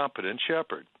and competent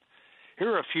shepherd. Here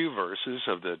are a few verses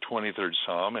of the 23rd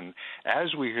Psalm, and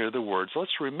as we hear the words,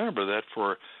 let's remember that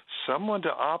for someone to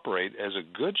operate as a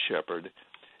good shepherd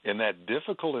in that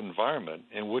difficult environment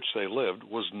in which they lived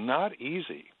was not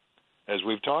easy, as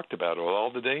we've talked about, with all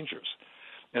the dangers.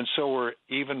 And so we're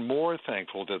even more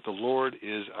thankful that the Lord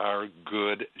is our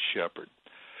good shepherd.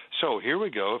 So here we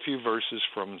go, a few verses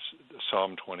from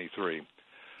Psalm 23.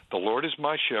 The Lord is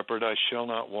my shepherd, I shall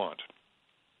not want.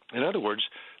 In other words,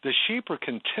 the sheep are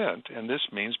content, and this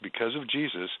means because of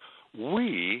Jesus,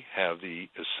 we have the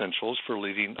essentials for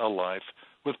leading a life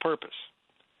with purpose.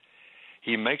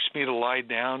 He makes me to lie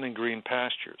down in green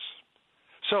pastures.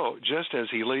 So, just as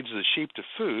he leads the sheep to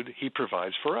food, he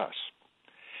provides for us.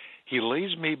 He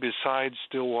leads me beside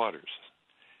still waters.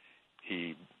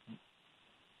 He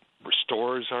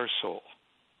restores our soul.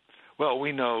 Well,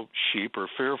 we know sheep are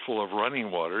fearful of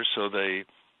running water, so they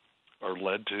are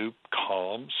led to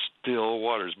calm, still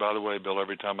waters. By the way, Bill,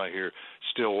 every time I hear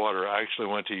still water, I actually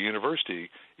went to university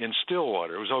in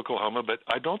Stillwater. It was Oklahoma, but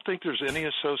I don't think there's any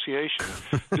association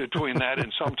between that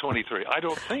and Psalm 23. I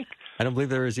don't think. I don't believe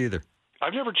there is either.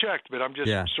 I've never checked, but I'm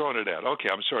just throwing it out. Okay,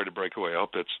 I'm sorry to break away. I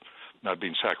hope it's not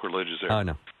being sacrilegious there. Oh,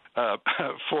 no.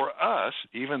 For us,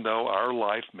 even though our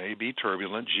life may be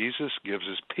turbulent, Jesus gives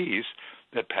us peace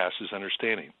that passes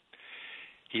understanding.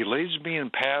 He leads me in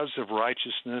paths of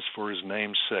righteousness for his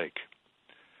name's sake,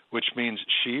 which means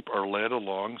sheep are led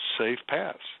along safe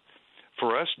paths.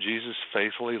 For us, Jesus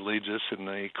faithfully leads us in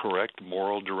the correct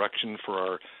moral direction for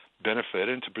our benefit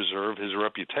and to preserve his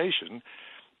reputation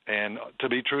and to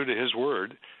be true to his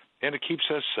word, and it keeps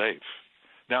us safe.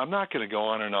 Now, I'm not going to go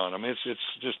on and on. I mean,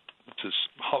 it's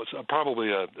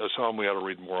probably a psalm we ought to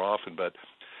read more often, but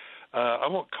I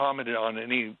won't comment on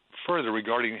any further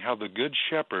regarding how the good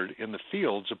shepherd in the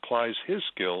fields applies his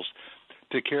skills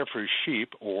to care for his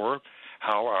sheep, or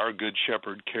how our good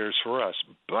shepherd cares for us.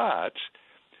 But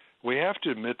we have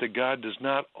to admit that God does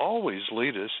not always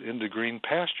lead us into green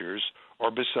pastures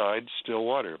or beside still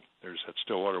water. There's that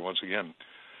still water once again.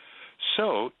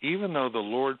 So even though the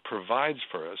Lord provides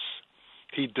for us,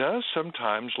 he does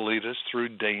sometimes lead us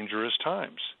through dangerous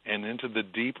times and into the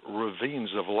deep ravines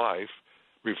of life,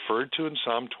 referred to in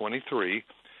Psalm 23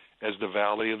 as the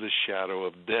valley of the shadow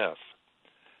of death.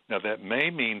 Now, that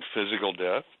may mean physical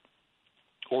death,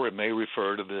 or it may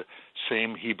refer to the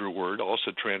same Hebrew word,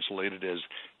 also translated as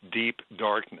deep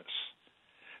darkness.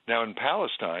 Now, in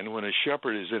Palestine, when a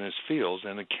shepherd is in his fields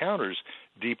and encounters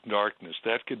deep darkness,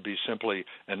 that could be simply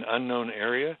an unknown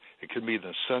area. It could be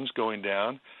the sun's going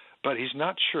down, but he's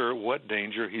not sure what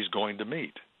danger he's going to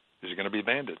meet. Is it going to be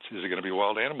bandits? Is it going to be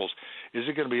wild animals? Is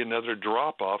it going to be another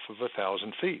drop-off of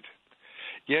 1,000 feet?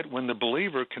 Yet when the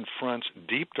believer confronts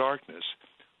deep darkness,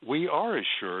 we are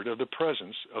assured of the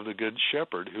presence of the Good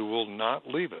Shepherd who will not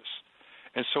leave us,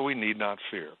 and so we need not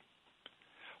fear.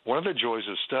 One of the joys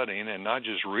of studying and not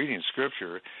just reading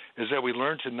Scripture is that we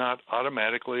learn to not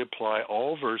automatically apply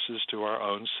all verses to our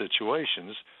own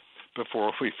situations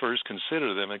before we first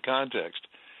consider them in context.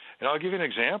 And I'll give you an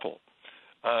example.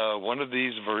 One of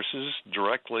these verses,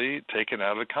 directly taken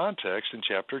out of context in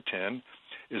chapter 10,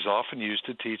 is often used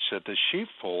to teach that the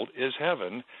sheepfold is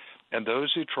heaven, and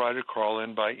those who try to crawl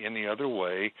in by any other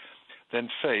way than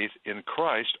faith in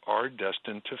Christ are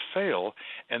destined to fail,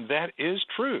 and that is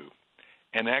true.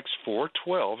 And Acts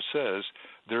 4:12 says,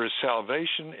 "There is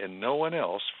salvation in no one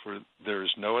else, for there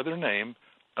is no other name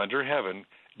under heaven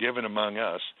given among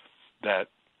us that,"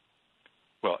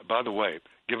 well, by the way,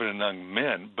 given among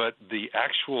men, but the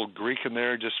actual Greek in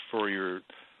there, just for your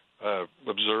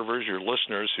observers, your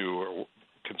listeners who are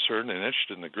concerned and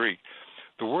interested in the Greek,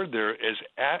 the word there is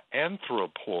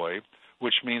anthropoi,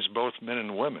 which means both men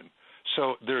and women.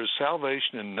 So there is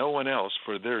salvation in no one else,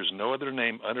 for there is no other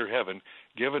name under heaven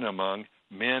given among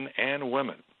men and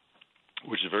women,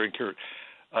 which is very clear,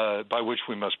 by which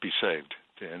we must be saved,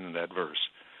 in that verse.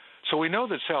 So we know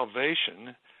that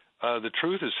salvation, the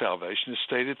truth of salvation, is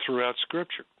stated throughout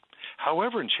Scripture.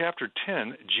 However, in chapter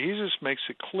 10, Jesus makes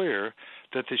it clear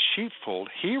that the sheepfold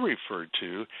he referred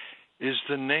to is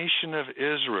the nation of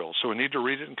Israel. So we need to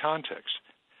read it in context.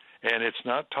 And it's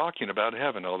not talking about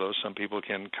heaven, although some people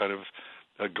can kind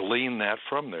of glean that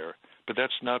from there. But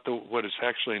that's not what is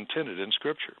actually intended in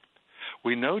Scripture.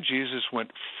 We know Jesus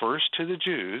went first to the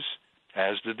Jews,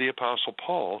 as did the Apostle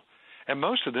Paul, and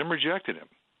most of them rejected him.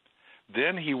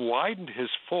 Then he widened his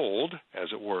fold,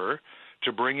 as it were,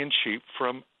 to bring in sheep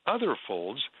from other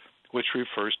folds, which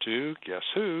refers to, guess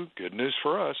who, good news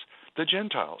for us, the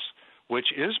Gentiles,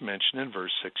 which is mentioned in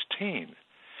verse 16.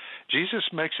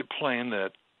 Jesus makes it plain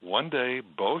that one day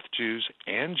both Jews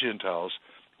and Gentiles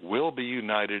will be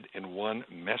united in one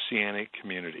messianic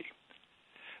community.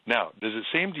 Now, does it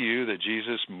seem to you that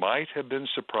Jesus might have been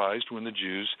surprised when the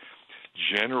Jews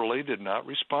generally did not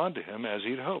respond to him as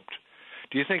he'd hoped?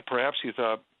 Do you think perhaps he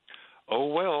thought, oh,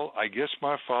 well, I guess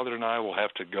my father and I will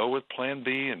have to go with plan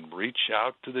B and reach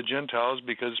out to the Gentiles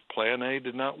because plan A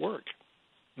did not work?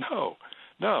 No.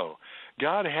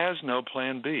 God has no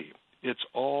plan B. It's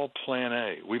all plan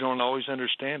A. We don't always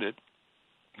understand it,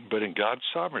 but in God's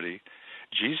sovereignty,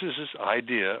 Jesus'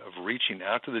 idea of reaching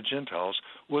out to the Gentiles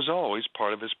was always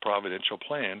part of his providential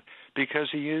plan because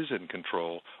he is in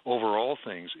control over all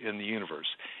things in the universe,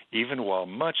 even while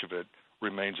much of it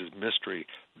remains a mystery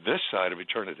this side of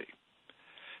eternity.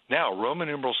 Now, Roman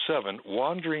numeral 7,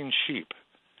 wandering sheep.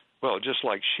 Well, just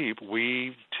like sheep,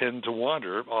 we tend to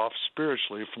wander off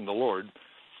spiritually from the Lord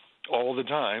all the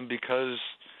time because,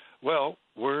 well,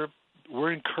 we're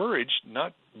encouraged,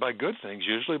 not by good things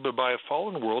usually, but by a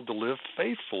fallen world to live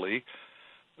faithfully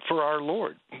for our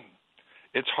Lord.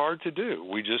 It's hard to do.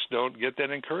 We just don't get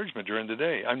that encouragement during the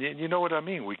day. I mean, you know what I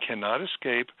mean. We cannot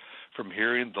escape from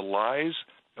hearing the lies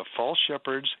of false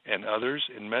shepherds and others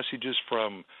in messages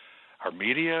from our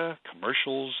media,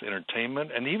 commercials,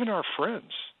 entertainment, and even our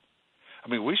friends. I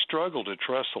mean, we struggle to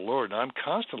trust the Lord, and I'm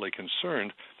constantly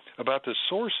concerned about the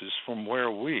sources from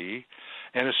where we,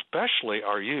 and especially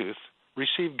our youth,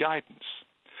 receive guidance.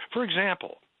 For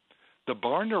example, the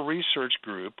Barna Research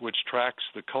Group, which tracks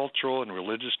the cultural and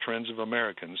religious trends of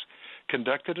Americans,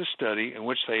 conducted a study in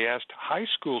which they asked high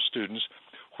school students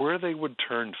where they would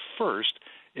turn first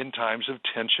in times of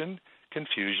tension,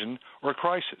 confusion, or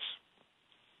crisis.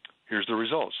 Here's the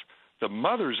results. The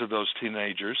mothers of those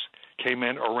teenagers came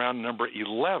in around number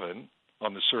 11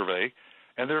 on the survey,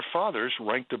 and their fathers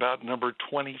ranked about number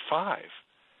 25.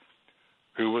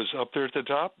 Who was up there at the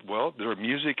top? Well, their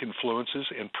music influences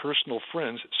and personal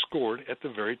friends scored at the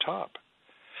very top.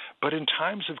 But in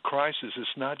times of crisis,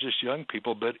 it's not just young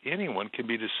people, but anyone can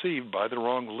be deceived by the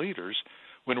wrong leaders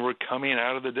when we're coming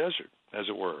out of the desert, as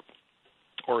it were,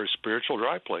 or a spiritual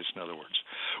dry place, in other words.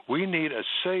 We need a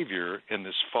Savior in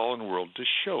this fallen world to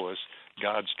show us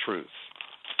God's truth.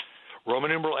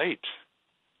 Roman numeral 8.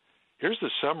 Here's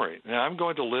the summary. Now, I'm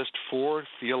going to list 4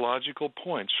 theological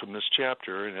points from this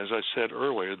chapter, and as I said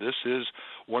earlier, this is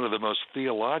one of the most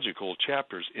theological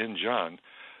chapters in John.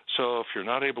 So if you're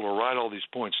not able to write all these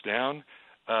points down,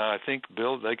 I think,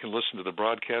 Bill, they can listen to the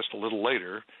broadcast a little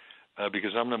later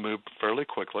because I'm going to move fairly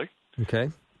quickly.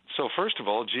 Okay. So first of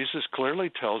all, Jesus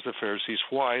clearly tells the Pharisees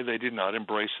why they did not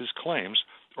embrace his claims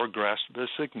or grasp the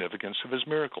significance of his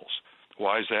miracles.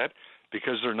 Why is that?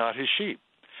 Because they're not his sheep.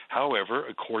 However,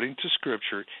 according to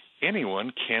Scripture,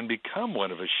 anyone can become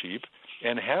one of his sheep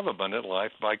and have abundant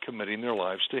life by committing their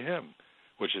lives to him,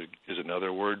 which is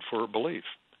another word for belief.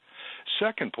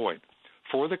 Second point,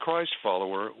 for the Christ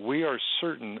follower, we are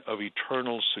certain of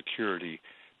eternal security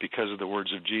because of the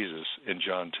words of Jesus in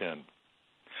John 10.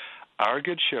 Our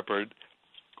good shepherd,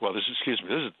 this is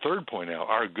the third point now.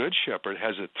 Our good shepherd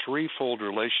has a threefold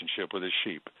relationship with his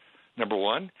sheep. Number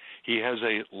one, he has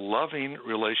a loving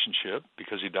relationship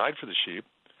because he died for the sheep.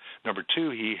 Number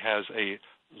two, he has a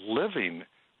living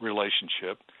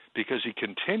relationship because he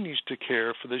continues to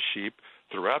care for the sheep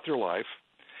throughout their life.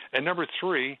 And number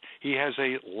three, he has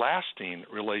a lasting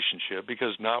relationship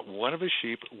because not one of his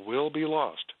sheep will be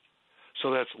lost.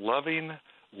 So that's loving,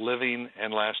 living,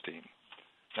 and lasting.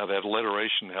 Now, that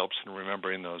alliteration helps in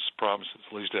remembering those promises.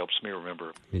 At least it helps me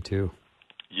remember. Me too.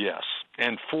 Yes.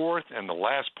 And fourth, and the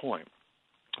last point,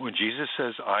 when Jesus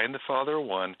says, I and the Father are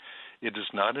one, it does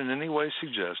not in any way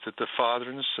suggest that the Father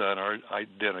and the Son are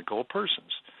identical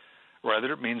persons.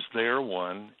 Rather, it means they are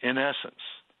one in essence.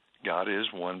 God is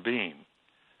one being,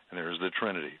 and there is the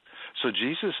Trinity. So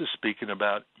Jesus is speaking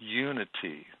about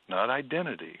unity, not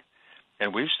identity.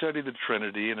 And we've studied the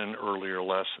Trinity in an earlier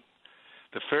lesson.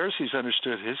 The Pharisees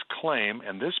understood his claim,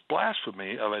 and this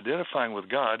blasphemy of identifying with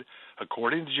God,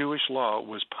 according to Jewish law,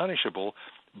 was punishable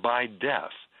by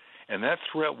death. And that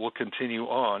threat will continue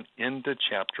on into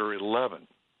chapter 11.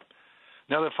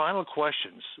 Now, the final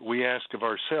questions we ask of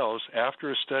ourselves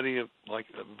after a study of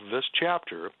this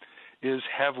chapter is,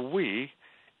 have we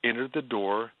entered the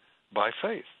door by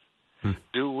faith?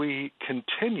 Do we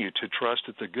continue to trust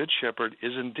that the Good Shepherd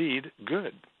is indeed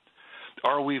good?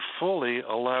 Are we fully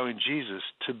allowing Jesus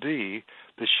to be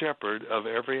the shepherd of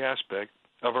every aspect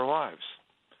of our lives?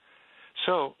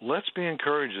 So let's be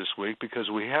encouraged this week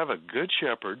because we have a good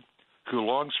shepherd who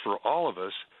longs for all of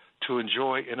us to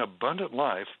enjoy an abundant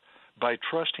life by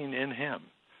trusting in him.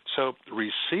 So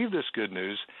receive this good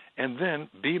news and then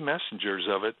be messengers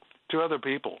of it to other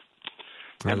people.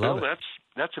 I love Bill, it.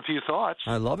 That's a few thoughts.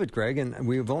 I love it, Greg, and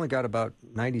we've only got about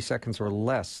 90 seconds or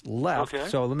less left. Okay.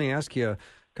 So let me ask you,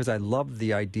 because I love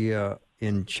the idea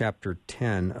in chapter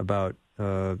 10 about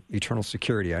eternal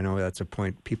security. I know that's a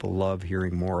point people love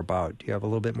hearing more about. Do you have a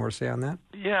little bit more to say on that?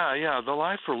 Yeah. The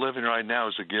life we're living right now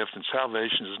is a gift, and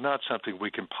salvation is not something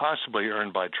we can possibly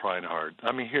earn by trying hard.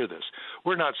 I mean, hear this.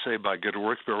 We're not saved by good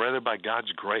works, but rather by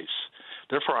God's grace.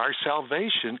 Therefore, our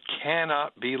salvation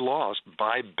cannot be lost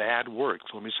by bad works.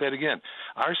 Let me say it again.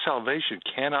 Our salvation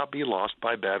cannot be lost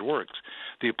by bad works.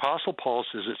 The Apostle Paul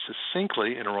says it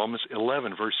succinctly in Romans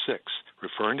 11, verse 6.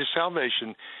 Referring to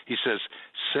salvation, he says,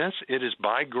 since it is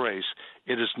by grace,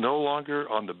 it is no longer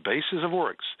on the basis of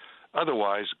works.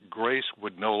 Otherwise, grace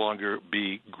would no longer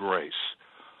be grace.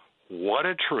 What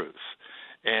a truth.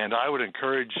 And I would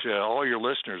encourage all your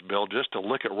listeners, Bill, just to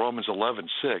look at Romans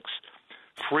 11:6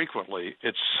 frequently.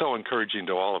 It's so encouraging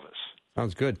to all of us.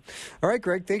 Sounds good. All right,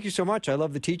 Greg, thank you so much. I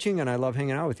love the teaching, and I love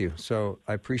hanging out with you. So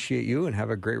I appreciate you, and have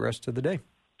a great rest of the day.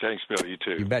 Thanks, Bill. You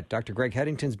too. You bet. Dr. Greg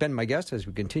Headington's been my guest as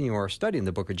we continue our study in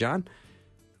the book of John.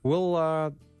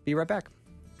 We'll be right back.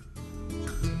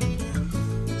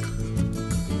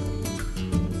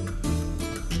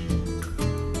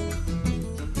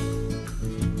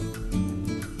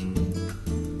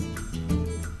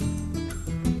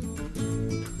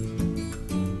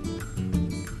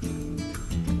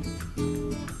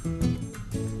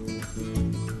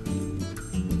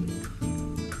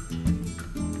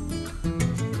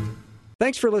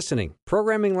 Thanks for listening.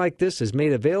 Programming like this is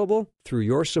made available through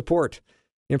your support.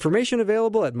 Information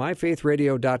available at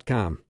myfaithradio.com.